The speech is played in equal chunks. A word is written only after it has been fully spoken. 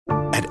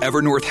At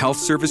Evernorth Health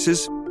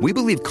Services, we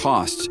believe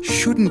costs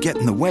shouldn't get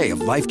in the way of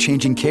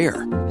life-changing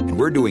care, and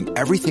we're doing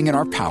everything in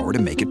our power to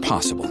make it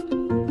possible.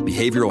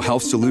 Behavioral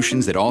health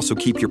solutions that also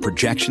keep your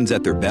projections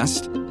at their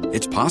best?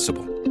 It's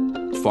possible.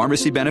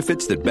 Pharmacy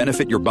benefits that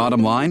benefit your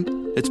bottom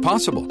line? It's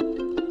possible.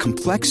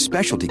 Complex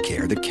specialty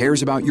care that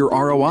cares about your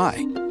ROI?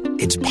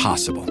 It's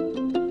possible.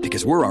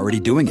 Because we're already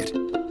doing it.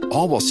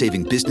 All while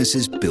saving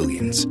businesses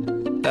billions.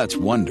 That's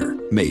Wonder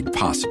made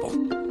possible.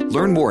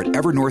 Learn more at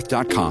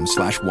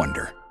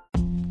evernorth.com/wonder.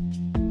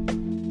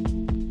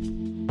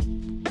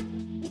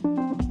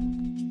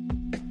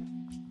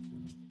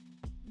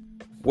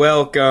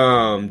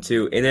 Welcome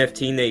to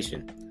NFT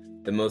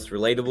Nation, the most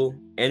relatable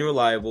and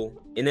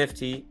reliable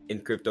NFT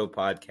and crypto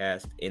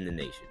podcast in the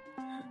nation.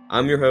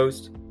 I'm your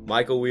host,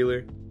 Michael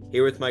Wheeler,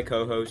 here with my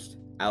co-host,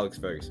 Alex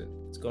Ferguson.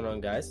 What's going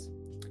on, guys?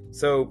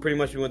 So pretty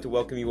much we want to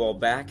welcome you all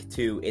back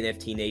to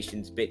NFT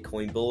Nation's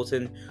Bitcoin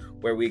Bulletin,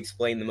 where we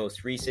explain the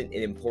most recent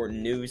and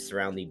important news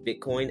surrounding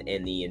Bitcoin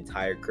and the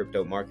entire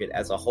crypto market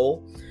as a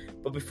whole.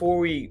 But before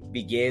we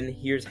begin,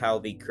 here's how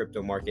the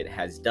crypto market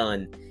has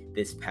done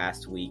this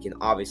past week. And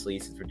obviously,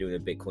 since we're doing a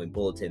Bitcoin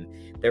Bulletin,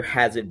 there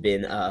hasn't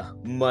been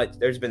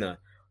there's been a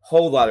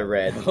whole lot of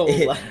red. Whole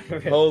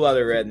lot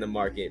of red in the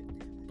market.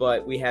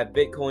 But we have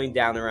Bitcoin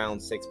down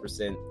around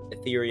 6%,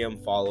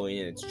 Ethereum following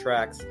in its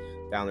tracks,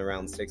 down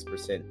around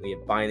 6%. We have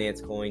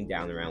Binance Coin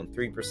down around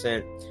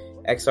 3%,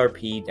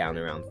 XRP down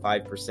around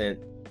 5%,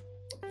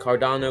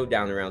 Cardano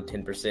down around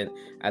 10%,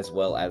 as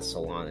well as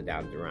Solana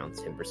down to around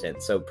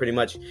 10%. So pretty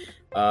much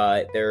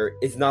there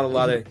is not a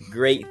lot of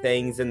great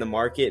things in the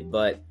market,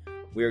 but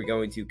we're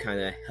going to kind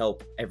of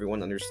help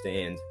everyone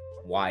understand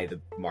why the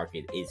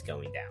market is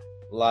going down.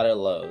 A lot of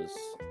lows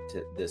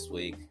this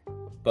week.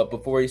 But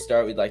before we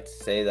start, we'd like to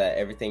say that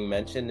everything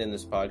mentioned in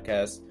this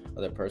podcast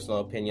are the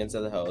personal opinions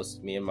of the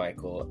host, me and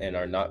Michael, and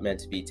are not meant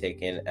to be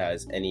taken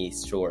as any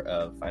sort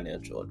of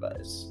financial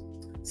advice.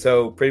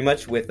 So pretty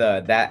much with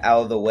that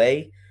out of the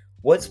way,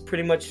 what's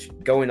pretty much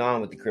going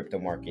on with the crypto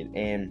market?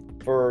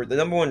 And for the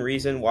number one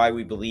reason why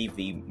we believe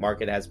the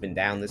market has been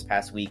down this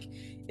past week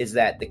is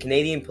that the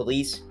Canadian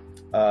police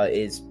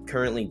is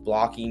currently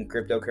blocking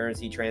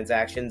cryptocurrency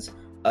transactions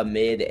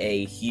amid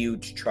a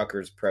huge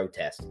truckers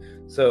protest.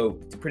 So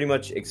to pretty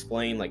much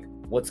explain like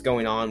what's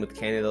going on with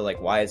Canada,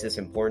 like why is this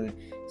important?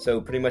 So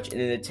pretty much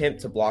in an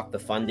attempt to block the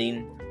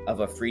funding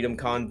of a freedom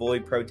convoy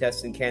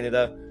protest in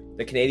Canada,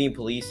 the Canadian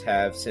police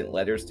have sent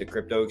letters to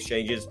crypto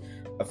exchanges,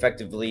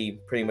 effectively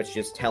pretty much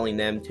just telling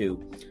them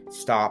to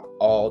stop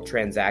all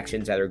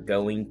transactions that are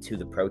going to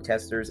the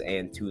protesters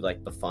and to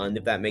like the fund,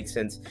 if that makes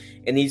sense.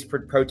 And these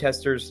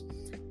protesters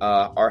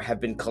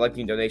have been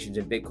collecting donations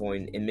in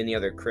Bitcoin and many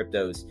other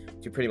cryptos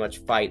to pretty much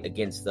fight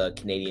against the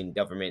Canadian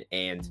government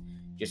and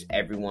just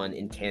everyone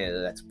in Canada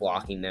that's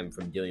blocking them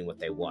from doing what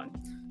they want.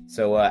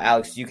 So,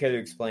 Alex, do you care to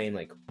explain,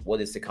 like,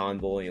 what is the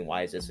convoy and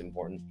why is this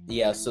important?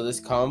 Yeah, so this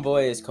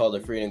convoy is called the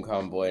Freedom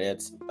Convoy, and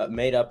it's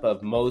made up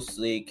of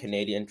mostly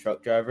Canadian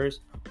truck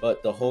drivers,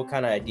 but the whole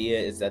kind of idea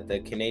is that the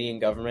Canadian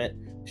government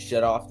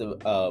shut off the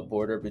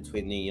border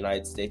between the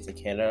United States and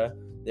Canada.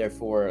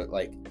 Therefore,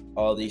 like,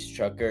 all these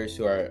truckers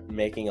who are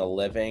making a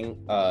living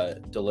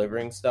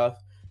delivering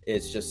stuff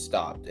is just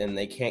stopped, and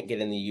they can't get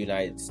in the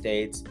United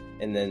States,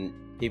 and then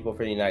people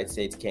from the United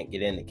States can't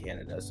get into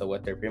Canada. So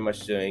what they're pretty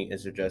much doing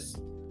is they're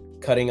just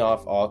cutting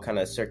off all kind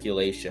of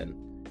circulation,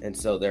 and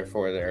so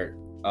therefore they're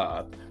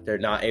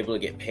not able to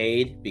get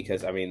paid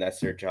because, I mean,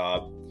 that's their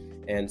job,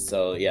 and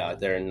so yeah,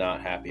 they're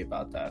not happy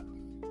about that.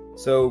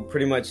 So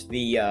pretty much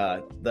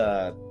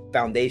the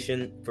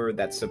foundation for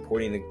that's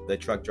supporting the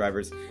truck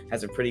drivers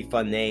has a pretty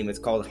fun name. It's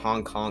called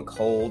Hong Kong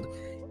Hold,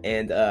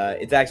 and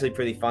it's actually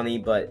pretty funny.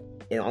 But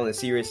on a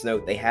serious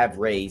note, they have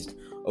raised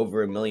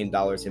over $1 million in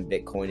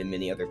Bitcoin and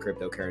many other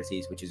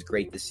cryptocurrencies, which is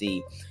great to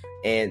see.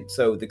 And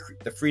so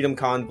the Freedom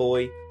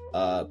Convoy,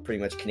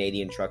 pretty much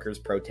Canadian truckers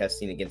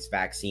protesting against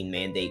vaccine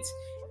mandates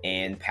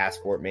and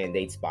passport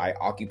mandates by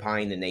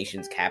occupying the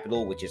nation's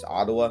capital, which is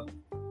Ottawa,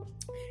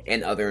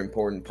 and other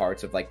important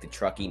parts of like the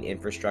trucking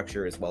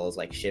infrastructure as well as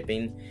like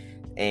shipping.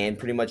 And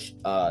pretty much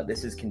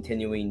this is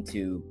continuing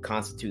to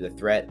constitute a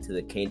threat to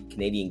the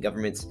Canadian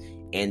government's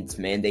and its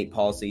mandate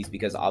policies,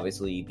 because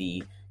obviously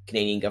the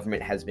Canadian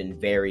government has been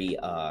very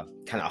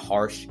kind of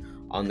harsh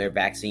on their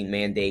vaccine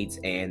mandates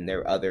and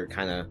their other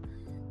kind of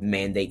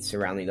mandates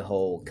surrounding the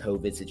whole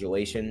COVID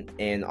situation.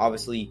 And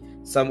obviously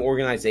some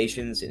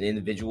organizations and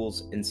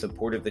individuals in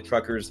support of the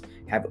truckers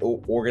have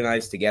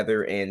organized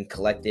together and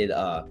collected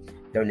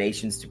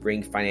donations to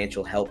bring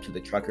financial help to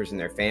the truckers and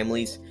their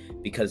families,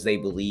 because they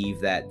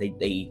believe that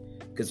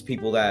because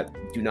people that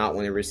do not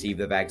want to receive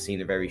the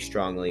vaccine are very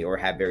strongly or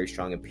have very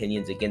strong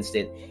opinions against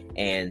it,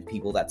 and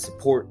people that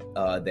support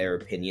their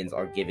opinions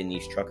are giving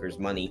these truckers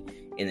money.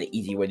 And the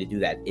easy way to do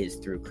that is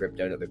through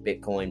crypto and other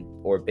Bitcoin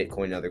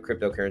and other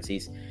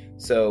cryptocurrencies.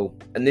 So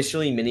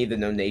initially, many of the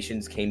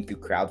donations came through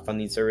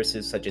crowdfunding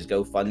services such as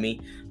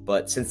GoFundMe,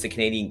 but since the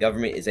Canadian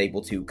government is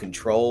able to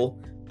control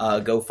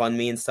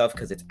GoFundMe and stuff,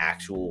 because it's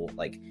actual,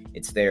 like,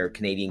 it's their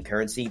Canadian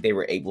currency, they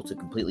were able to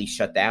completely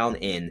shut down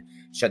the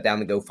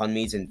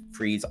GoFundMes and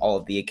freeze all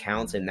of the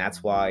accounts, and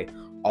that's why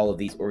all of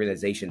these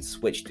organizations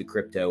switched to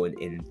crypto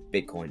and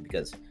Bitcoin,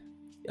 because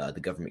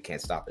the government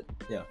can't stop it.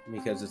 Yeah,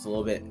 because it's a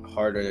little bit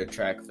harder to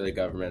track for the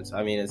governments.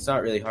 I mean, it's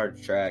not really hard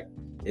to track.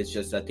 It's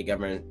just that the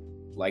government,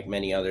 like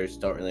many others,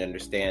 don't really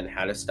understand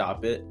how to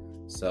stop it.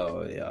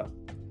 So, yeah.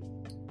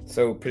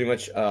 So pretty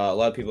much a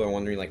lot of people are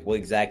wondering, like, what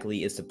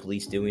exactly is the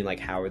police doing? Like,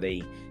 how are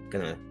they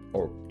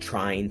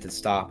trying to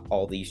stop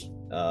all these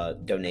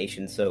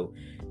donations? So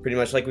pretty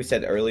much like we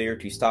said earlier,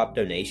 to stop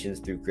donations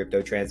through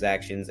crypto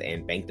transactions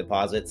and bank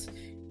deposits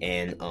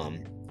and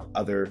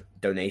other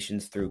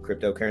donations through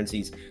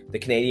cryptocurrencies, the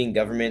Canadian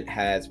government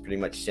has pretty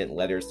much sent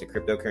letters to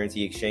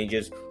cryptocurrency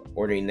exchanges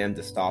ordering them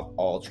to stop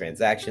all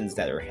transactions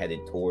that are headed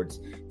towards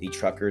the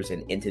truckers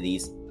and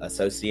entities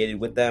associated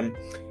with them.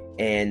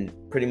 And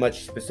pretty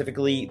much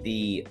specifically,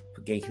 the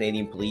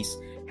Canadian police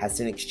has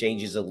sent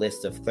exchanges a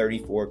list of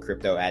 34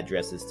 crypto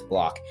addresses to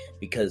block,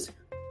 because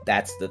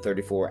that's the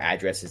 34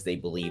 addresses they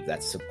believe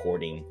that's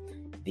supporting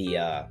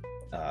the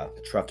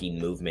trucking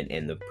movement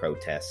and the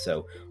protests.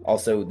 So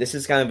also, this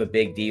is kind of a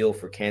big deal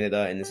for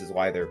Canada, and this is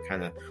why they're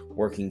kind of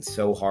working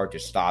so hard to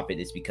stop it,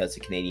 is because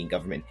the Canadian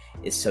government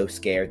is so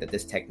scared that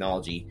this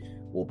technology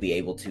will be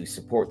able to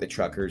support the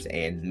truckers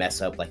and mess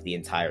up like the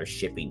entire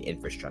shipping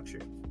infrastructure.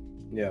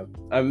 Yeah.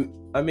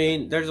 I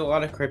mean, there's a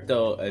lot of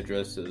crypto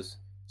addresses.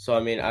 So,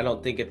 I mean, I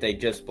don't think if they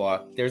just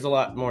block, there's a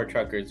lot more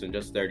truckers than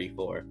just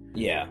 34.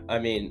 Yeah. I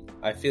mean,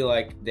 I feel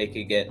like they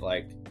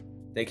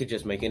could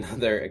just make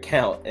another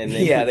account. And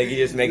then... Yeah, they could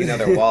just make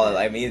another wallet.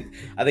 I mean,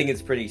 I think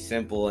it's pretty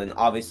simple. And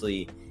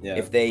obviously,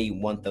 if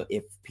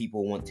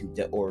people want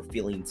to, or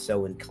feeling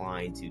so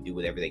inclined to do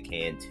whatever they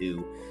can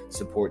to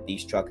support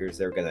these truckers,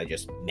 they're going to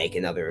just make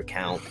another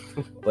account.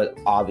 But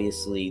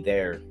obviously,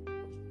 the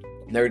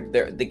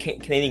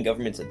Canadian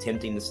government's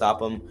attempting to stop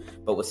them,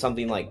 but with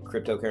something like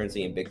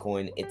cryptocurrency and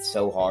Bitcoin, it's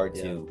so hard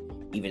to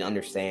even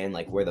understand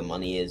like where the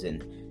money is,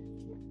 and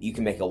you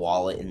can make a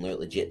wallet in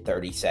legit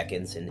 30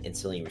 seconds and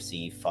instantly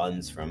receive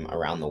funds from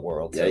around the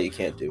world. Yeah, so you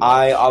can't do much.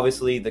 I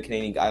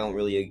don't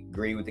really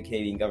agree with the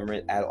Canadian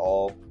government at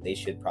all. They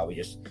should probably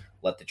just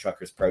let the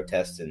truckers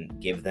protest and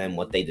give them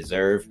what they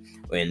deserve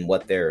and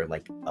what they're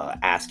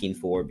asking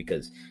for,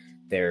 because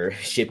their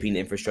shipping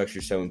infrastructure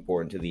is so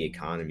important to the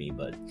economy.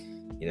 But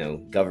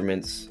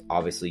governments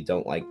obviously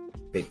don't like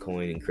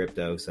Bitcoin and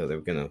crypto, so they're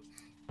going to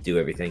do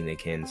everything they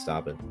can to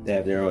stop it. They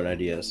have their own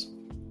ideas.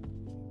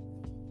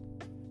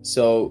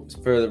 So,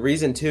 for the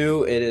reason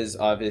 2, it is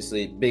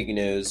obviously big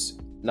news,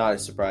 not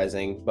as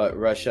surprising, but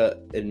Russia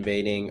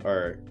invading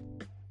or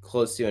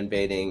close to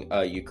invading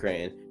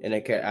Ukraine, and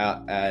it could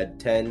add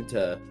 10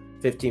 to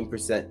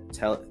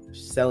 15%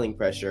 selling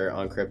pressure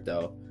on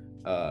crypto.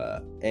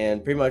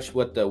 And pretty much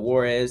what the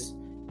war is,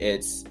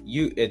 it's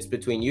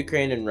between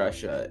Ukraine and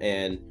Russia,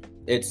 and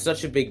it's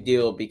such a big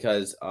deal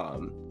because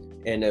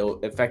and it'll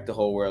affect the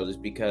whole world, is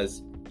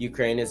because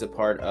Ukraine is a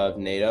part of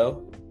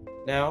NATO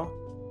now,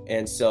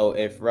 and so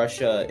if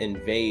Russia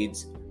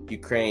invades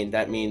Ukraine,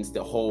 that means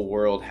the whole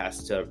world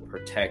has to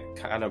protect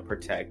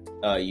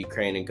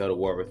Ukraine and go to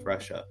war with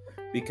Russia,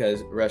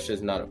 because Russia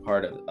is not a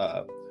part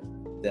of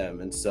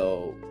them. And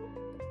so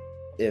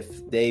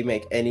if they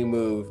make any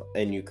move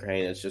in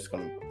Ukraine, it's just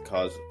going to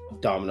cause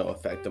domino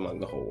effect among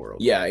the whole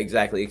world. Yeah,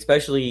 exactly.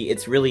 Especially,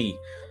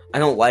 I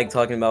don't like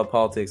talking about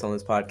politics on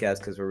this podcast,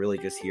 because we're really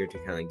just here to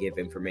kind of give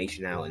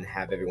information out and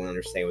have everyone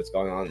understand what's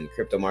going on in the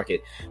crypto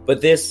market.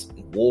 But this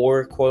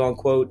war, quote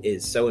unquote,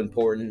 is so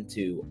important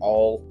to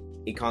all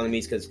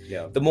economies, because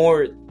the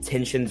more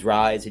tensions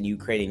rise in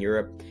Ukraine and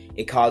Europe,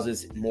 it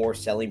causes more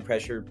selling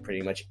pressure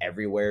pretty much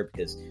everywhere,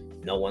 because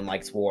no one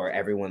likes war,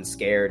 everyone's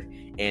scared.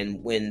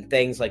 And when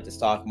things like the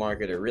stock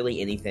market or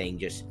really anything,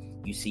 just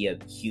you see a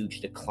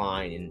huge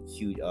decline and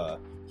huge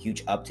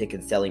uptick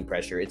in selling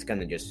pressure, it's going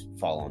to just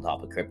fall on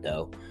top of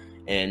crypto.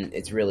 And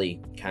it's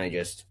really kind of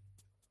just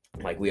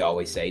like we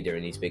always say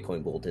during these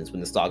Bitcoin bulletins, when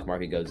the stock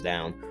market goes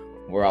down,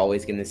 we're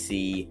always going to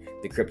see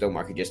the crypto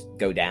market just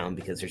go down,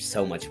 because there's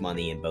so much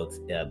money in both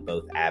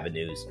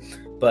avenues.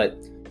 But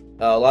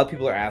a lot of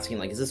people are asking,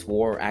 like, is this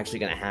war actually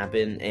going to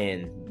happen?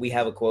 And we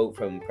have a quote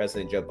from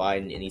President Joe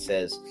Biden, and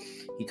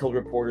he told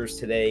reporters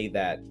today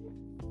that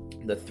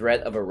the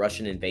threat of a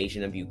Russian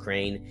invasion of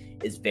Ukraine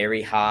is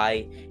very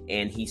high,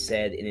 and he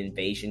said an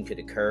invasion could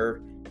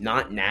occur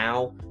not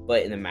now,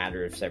 but in a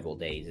matter of several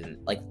days. And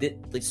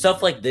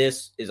stuff like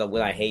this is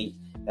what I hate,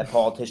 that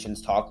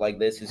politicians talk like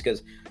this, is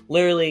because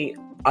literally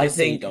I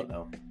think you don't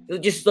know.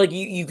 Just like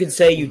you can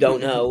say you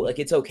don't know, like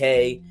it's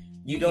okay.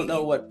 You don't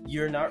know what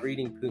you're not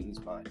reading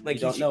Putin's mind. Like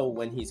you don't know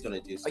when he's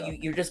gonna do stuff.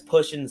 You're just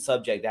pushing the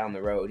subject down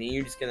the road, and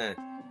you're just gonna.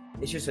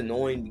 It's just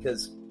annoying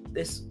because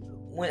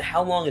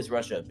how long has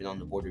Russia been on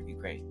the border of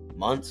Ukraine?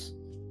 Months,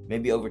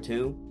 maybe over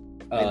 2.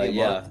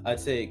 Yeah, I'd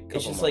say.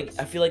 It's just months.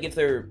 I feel like if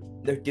they're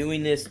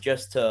doing this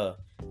just to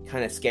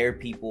kind of scare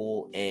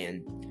people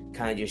and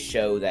kind of just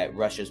show that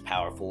Russia's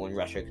powerful and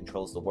Russia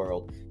controls the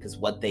world, because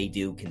what they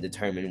do can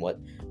determine what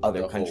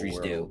other countries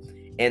do.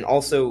 And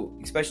also,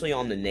 especially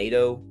on the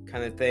NATO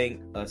kind of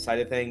thing, side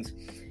of things,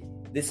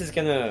 this is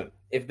gonna,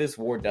 if this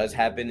war does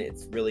happen,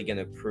 it's really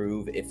gonna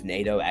prove if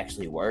NATO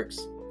actually works.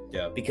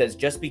 Yeah. Because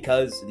just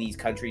because these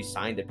countries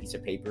signed a piece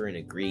of paper and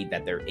agreed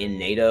that they're in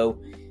NATO,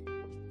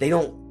 they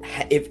don't.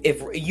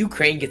 If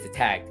Ukraine gets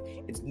attacked,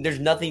 there's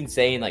nothing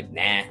saying like,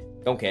 nah,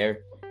 don't care.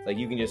 Like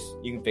you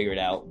can figure it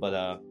out.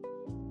 But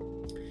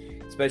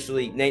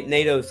especially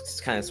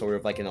NATO's kind of sort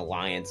of like an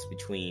alliance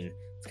between.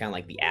 It's kind of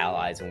like the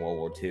Allies in World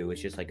War II. It's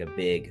just like a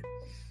big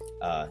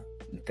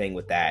thing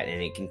with that,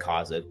 and it can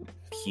cause a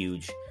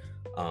huge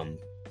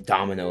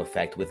domino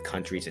effect with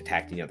countries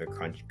attacking other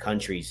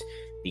countries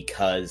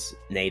because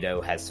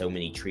NATO has so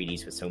many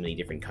treaties with so many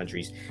different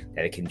countries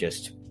that it can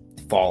just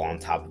fall on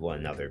top of one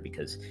another.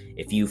 Because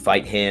if you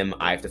fight him,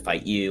 I have to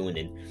fight you, and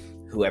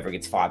then whoever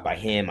gets fought by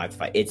him, I have to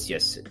fight. It's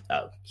just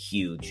a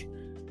huge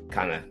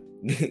kind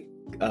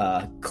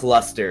of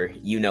cluster,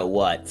 you know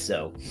what?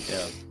 So,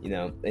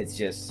 it's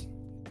just.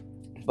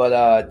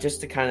 But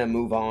just to kind of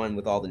move on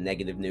with all the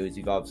negative news,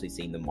 you've obviously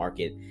seen the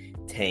market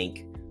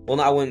tank. Well,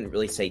 no, I wouldn't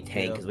really say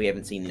tank because we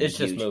haven't seen any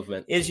just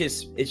movement. It's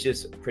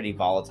just pretty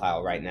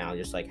volatile right now,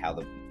 just like how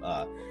the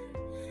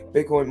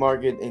Bitcoin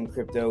market and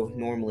crypto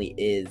normally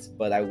is.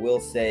 But I will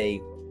say,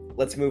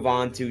 let's move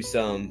on to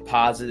some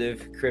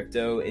positive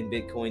crypto and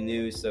Bitcoin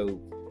news.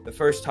 So the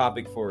first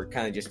topic for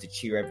kind of just to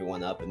cheer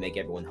everyone up and make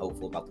everyone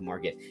hopeful about the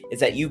market is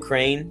that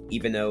Ukraine,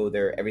 even though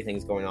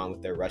everything's going on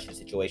with their Russia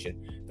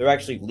situation, they're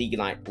actually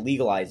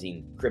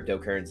legalizing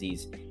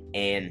cryptocurrencies.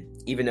 And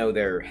even though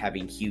they're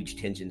having huge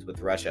tensions with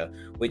Russia,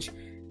 which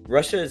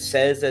Russia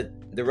says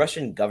that the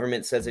Russian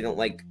government says they don't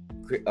like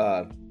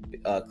crypto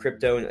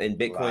and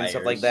Bitcoin and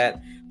stuff like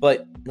that.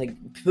 But like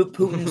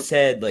Putin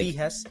said, like he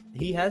has.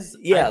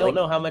 Yeah, I don't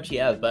know how much he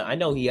has, but I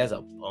know he has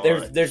a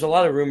bunch. There's a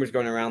lot of rumors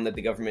going around that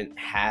the government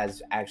has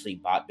actually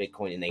bought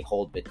Bitcoin and they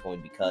hold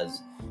Bitcoin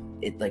because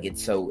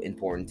it's so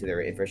important to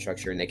their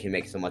infrastructure and they can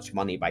make so much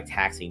money by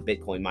taxing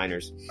Bitcoin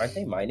miners. Aren't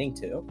they mining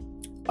too?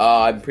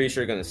 I'm pretty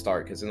sure they're going to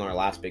start because in our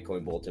last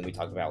Bitcoin bulletin we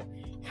talked about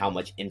how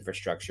much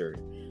infrastructure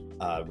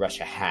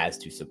Russia has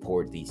to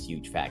support these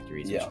huge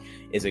factories, which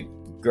is a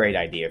great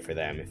idea for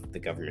them if the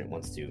government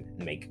wants to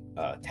make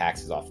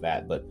taxes off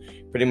that. But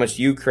pretty much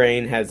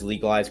Ukraine has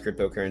legalized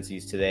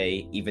cryptocurrencies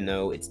today, even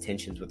though its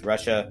tensions with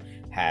Russia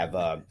have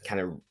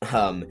kind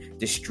of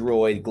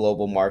destroyed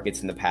global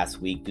markets in the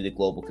past week due to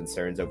global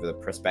concerns over the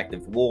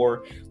prospective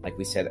war, like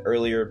we said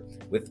earlier,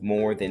 with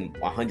more than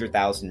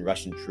 100,000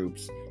 Russian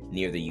troops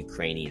near the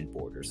Ukrainian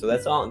border. So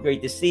that's all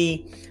great to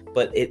see,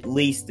 but at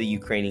least the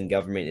Ukrainian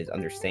government is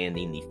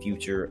understanding the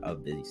future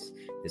of this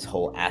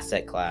whole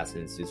asset class,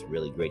 and it's just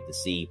really great to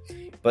see.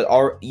 But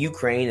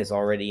Ukraine is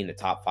already in the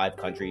top 5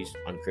 countries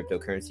on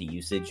cryptocurrency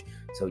usage,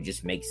 so it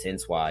just makes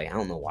sense why. I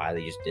don't know why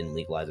they just didn't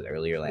legalize it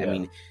earlier. I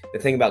mean, the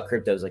thing about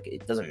crypto is, like,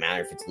 it doesn't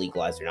matter if it's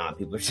legalized or not.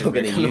 People are still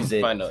going to use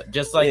it.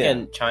 Just like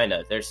in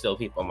China, there's still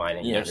people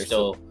mining. There's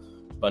still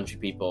a bunch of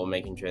people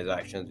making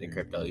transactions in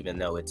crypto, even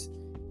though it's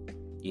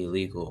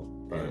illegal.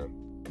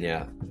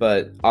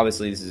 But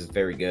obviously this is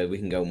very good. We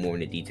can go more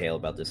into detail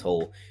about this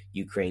whole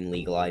Ukraine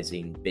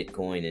legalizing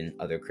Bitcoin and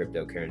other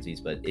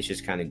cryptocurrencies, but it's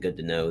just kind of good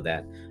to know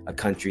that a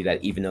country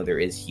that, even though there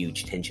is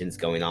huge tensions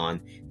going on,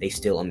 they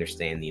still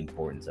understand the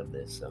importance of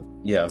this. So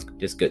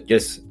just good,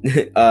 just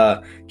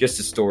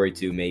a story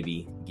to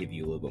maybe give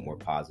you a little bit more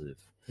positive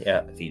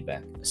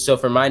feedback. So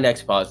for my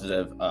next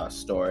positive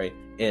story,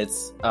 it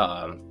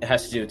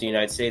has to do with the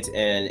United States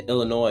and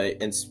Illinois,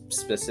 and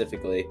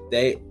specifically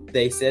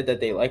they said that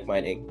they like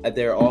mining, that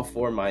they're all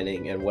for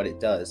mining and what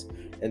it does.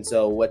 And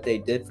so what they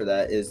did for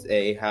that is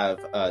they have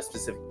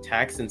specific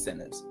tax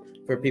incentives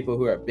for people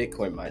who are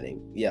Bitcoin mining.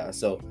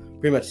 So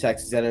pretty much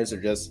tax incentives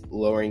are just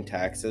lowering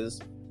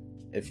taxes,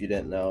 if you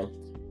didn't know.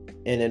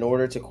 And in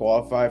order to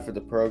qualify for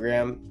the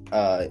program,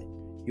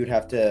 you'd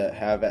have to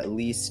have at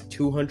least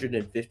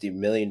 $250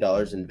 million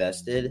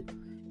invested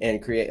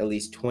and create at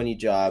least 20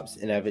 jobs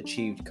and have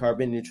achieved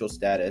carbon neutral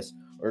status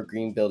or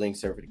green building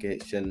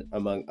certification,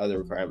 among other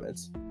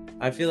requirements.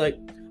 I feel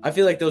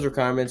like those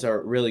requirements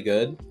are really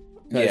good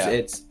because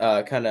it's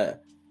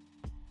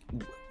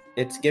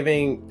it's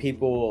giving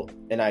people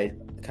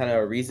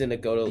a reason to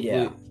go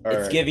to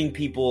it's giving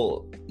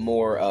people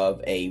more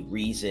of a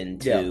reason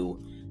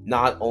to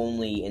not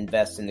only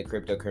invest in the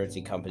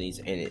cryptocurrency companies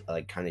and it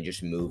kind of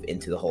just move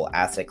into the whole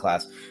asset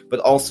class, but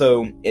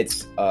also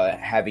it's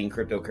having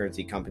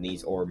cryptocurrency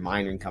companies or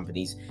mining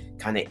companies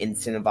kind of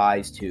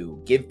incentivized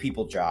to give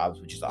people jobs,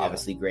 which is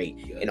obviously great.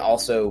 And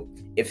also,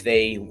 if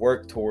they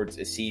work towards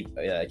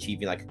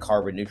achieving like a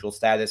carbon neutral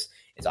status,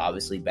 it's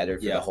obviously better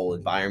for the whole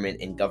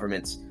environment. And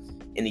governments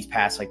in these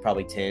past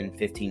probably 10,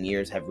 15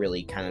 years have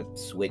really kind of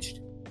switched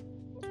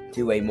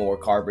to a more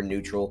carbon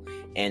neutral,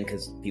 and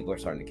because people are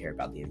starting to care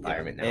about the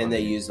environment now, and they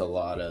use a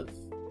lot of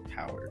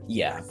power.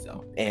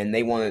 And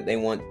they want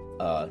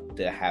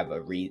to have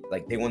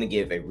they want to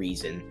give a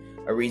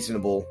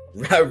reasonable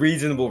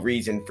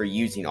reason for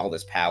using all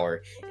this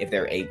power if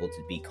they're able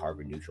to be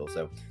carbon neutral.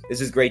 So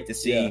this is great to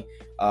see.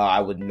 I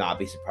would not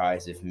be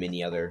surprised if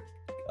many other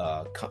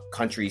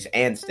countries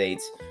and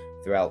states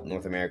throughout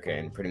North America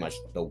and pretty much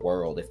the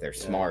world, if they're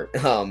smart,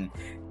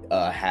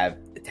 have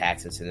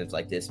tax incentives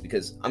like this.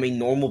 Because I mean,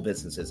 normal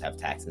businesses have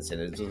tax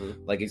incentives,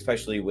 like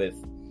especially with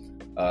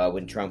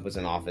when Trump was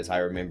in office. I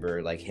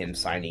remember like him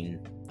signing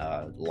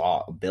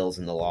bills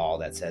in the law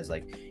that says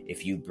like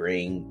if you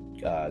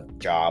bring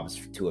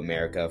jobs to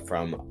America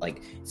from,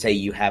 like, say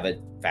you have a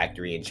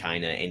factory in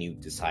China and you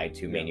decide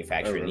to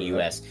manufacture in the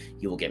U.S.,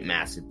 you will get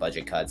massive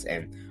budget cuts.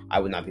 And I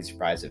would not be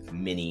surprised if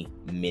many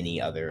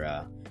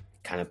other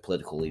kind of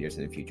political leaders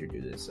in the future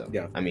do this. So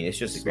I mean, it's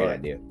just a great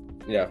idea.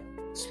 Yeah,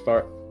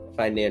 smart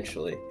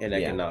financially and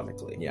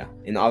economically. Yeah,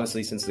 and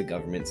obviously since the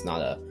government's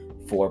not a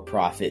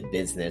for-profit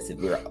business,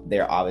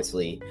 they're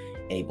obviously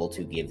able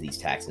to give these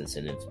tax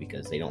incentives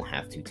because they don't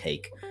have to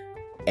take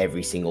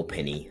every single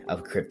penny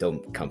of crypto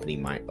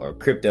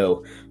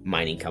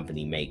mining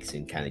company makes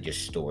and kind of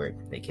just store it.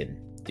 They can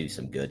do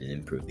some good and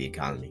improve the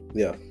economy.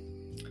 Yeah.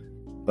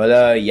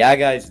 But yeah,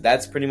 guys,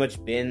 that's pretty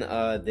much been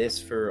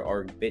this for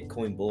our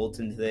Bitcoin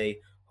Bulletin today.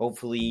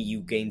 Hopefully you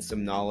gained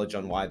some knowledge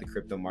on why the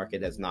crypto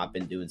market has not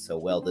been doing so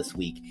well this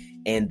week,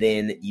 and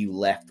then you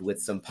left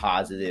with some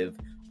positive,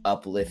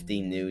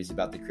 uplifting news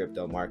about the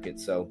crypto market.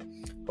 So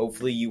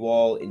hopefully you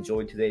all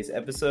enjoyed today's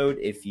episode.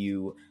 If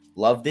you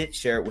loved it,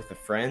 share it with a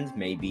friend.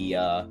 Maybe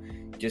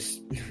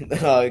just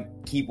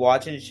keep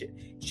watching.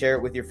 Share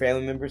it with your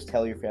family members.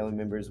 Tell your family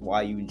members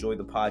why you enjoy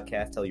the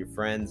podcast. Tell your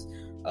friends.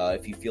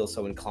 If you feel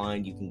so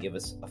inclined, you can give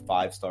us a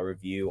 5-star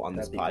review on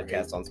this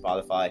podcast on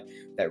Spotify.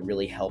 That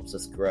really helps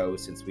us grow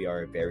since we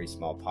are a very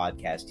small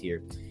podcast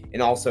here.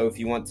 And also, if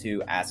you want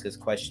to ask us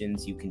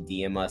questions, you can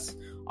DM us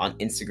on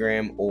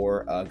Instagram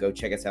or go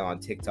check us out on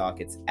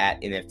TikTok. It's at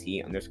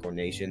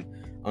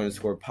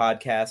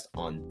NFT_nation_podcast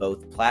on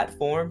both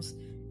platforms.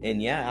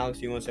 And yeah,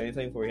 Alex, you want to say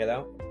anything before we head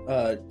out?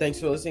 Thanks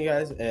for listening,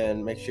 guys.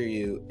 And make sure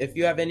if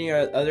you have any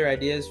other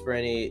ideas for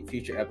any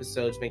future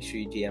episodes, make sure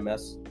you DM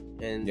us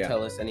and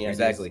tell us any ideas.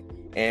 Exactly.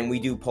 And we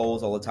do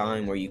polls all the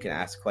time where you can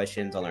ask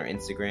questions on our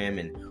Instagram,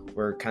 and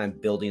we're kind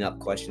of building up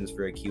questions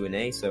for a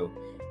Q&A. So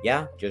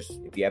yeah, just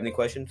if you have any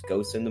questions,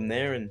 go send them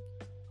there, and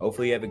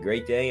hopefully you have a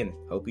great day and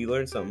hope you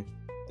learned something.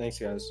 Thanks,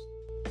 guys.